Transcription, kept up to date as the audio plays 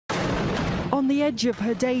On the edge of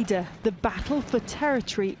Hodeidah, the battle for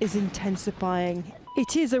territory is intensifying.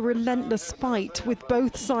 It is a relentless fight, with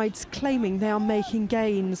both sides claiming they are making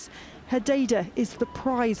gains. Hodeidah is the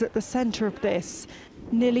prize at the centre of this.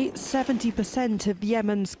 Nearly 70% of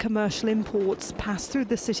Yemen's commercial imports pass through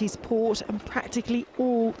the city's port, and practically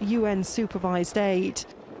all UN-supervised aid.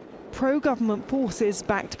 Pro-government forces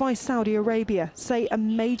backed by Saudi Arabia say a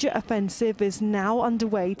major offensive is now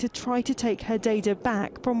underway to try to take Hodeidah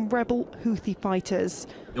back from rebel Houthi fighters.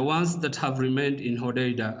 The ones that have remained in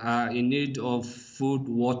Hodeidah are in need of food,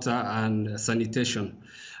 water and sanitation.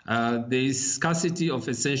 There is scarcity of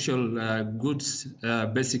essential goods,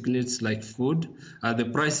 basic needs like food. The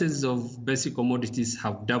prices of basic commodities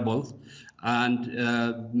have doubled,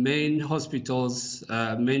 and main hospitals,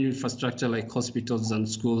 main infrastructure like hospitals and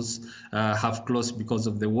schools have closed because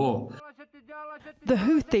of the war. The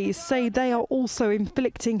Houthis say they are also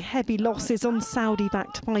inflicting heavy losses on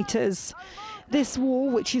Saudi-backed fighters. This war,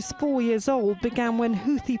 which is 4 years old, began when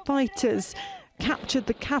Houthi fighters captured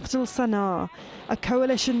the capital Sana'a. A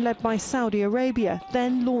coalition led by Saudi Arabia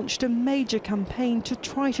then launched a major campaign to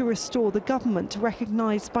try to restore the government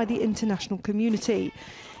recognised by the international community.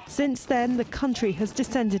 Since then, the country has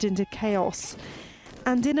descended into chaos.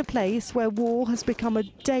 And in a place where war has become a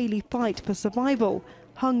daily fight for survival,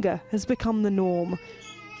 hunger has become the norm.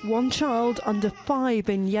 One child under 5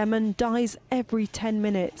 in Yemen dies every 10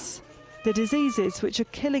 minutes. The diseases which are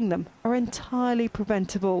killing them are entirely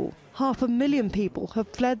preventable. 500,000 people have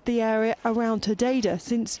fled the area around Hodeidah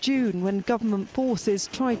since June, when government forces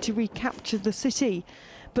tried to recapture the city.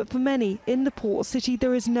 But for many in the port city,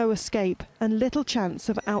 there is no escape and little chance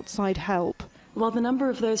of outside help. While the number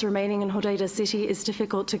of those remaining in Hodeidah city is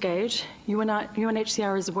difficult to gauge,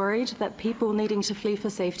 UNHCR is worried that people needing to flee for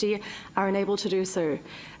safety are unable to do so.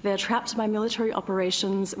 They are trapped by military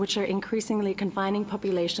operations which are increasingly confining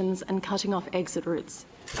populations and cutting off exit routes.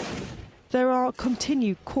 There are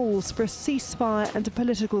continued calls for a ceasefire and a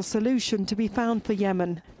political solution to be found for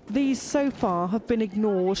Yemen. These so far have been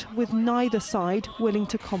ignored, with neither side willing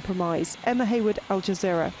to compromise. Emma Hayward, Al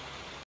Jazeera.